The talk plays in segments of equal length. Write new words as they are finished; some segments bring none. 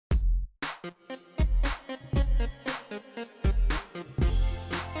What's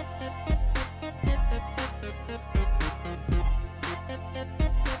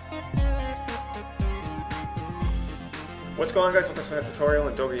going on, guys? Welcome to my tutorial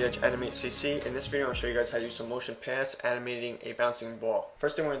in Adobe Edge Animate CC. In this video, I'll show you guys how to use some motion paths animating a bouncing ball.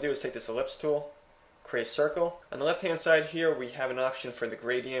 First thing we're going to do is take this ellipse tool, create a circle. On the left hand side here, we have an option for the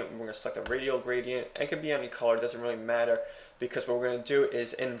gradient. We're going to select a radial gradient. It can be any color, it doesn't really matter, because what we're going to do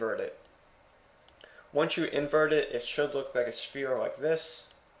is invert it. Once you invert it, it should look like a sphere like this.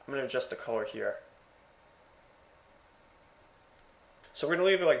 I'm going to adjust the color here. So we're going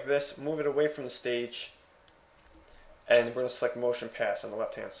to leave it like this, move it away from the stage, and we're going to select motion paths on the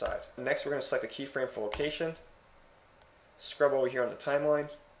left hand side. Next, we're going to select a keyframe for location, scrub over here on the timeline, and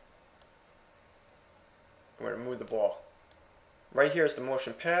we're going to move the ball. Right here is the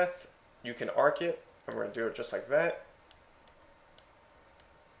motion path. You can arc it, and we're going to do it just like that.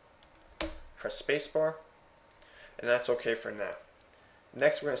 Press spacebar, and that's okay for now.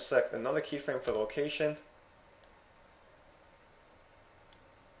 Next, we're going to select another keyframe for the location.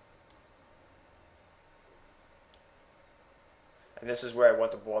 And this is where I want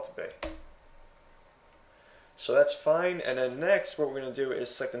the ball to be. So that's fine. And then next, what we're going to do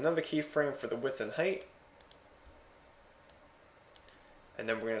is select another keyframe for the width and height. And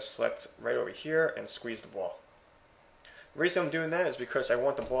then we're going to select right over here and squeeze the ball. The reason I'm doing that is because I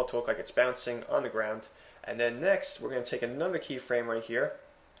want the ball to look like it's bouncing on the ground. And then next, we're going to take another keyframe right here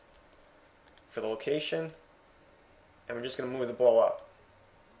for the location. And we're just going to move the ball up.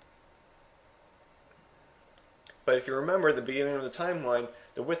 But if you remember at the beginning of the timeline,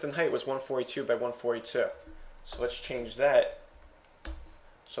 the width and height was 142 by 142. So let's change that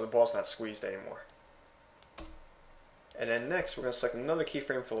so the ball's not squeezed anymore. And then next, we're going to select another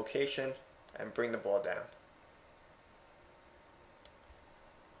keyframe for location and bring the ball down.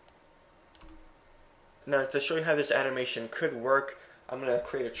 Now, to show you how this animation could work, I'm going to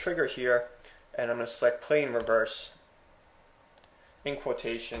create a trigger here, and I'm going to select play in reverse. In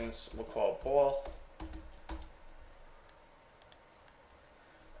quotations, we'll call it ball.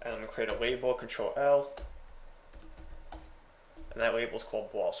 And I'm going to create a label, Control L, and that label is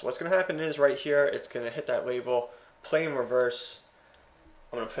called ball. So what's going to happen is right here, it's going to hit that label, play in reverse.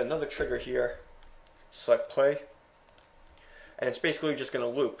 I'm going to put another trigger here, select play, and it's basically just going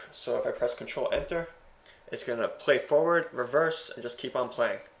to loop. So if I press Control Enter, it's going to play forward, reverse, and just keep on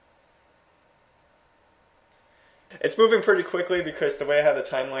playing. It's moving pretty quickly because the way I have the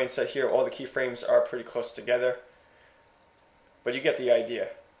timeline set here, all the keyframes are pretty close together, but you get the idea.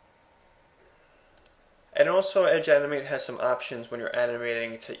 And also, Edge Animate has some options when you're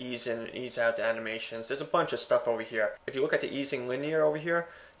animating to ease in and ease out the animations. There's a bunch of stuff over here. If you look at the easing linear over here,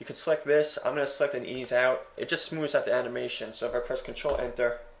 you can select this. I'm going to select an ease out. It just smooths out the animation. So if I press Control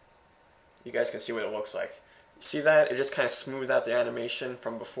Enter, you guys can see what it looks like. See that? It just kind of smoothed out the animation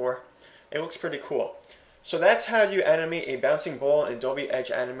from before. It looks pretty cool. So that's how you animate a bouncing ball in Adobe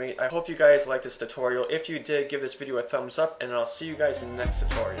Edge Animate. I hope you guys liked this tutorial. If you did, give this video a thumbs up, and I'll see you guys in the next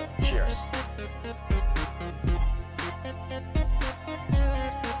tutorial. Cheers.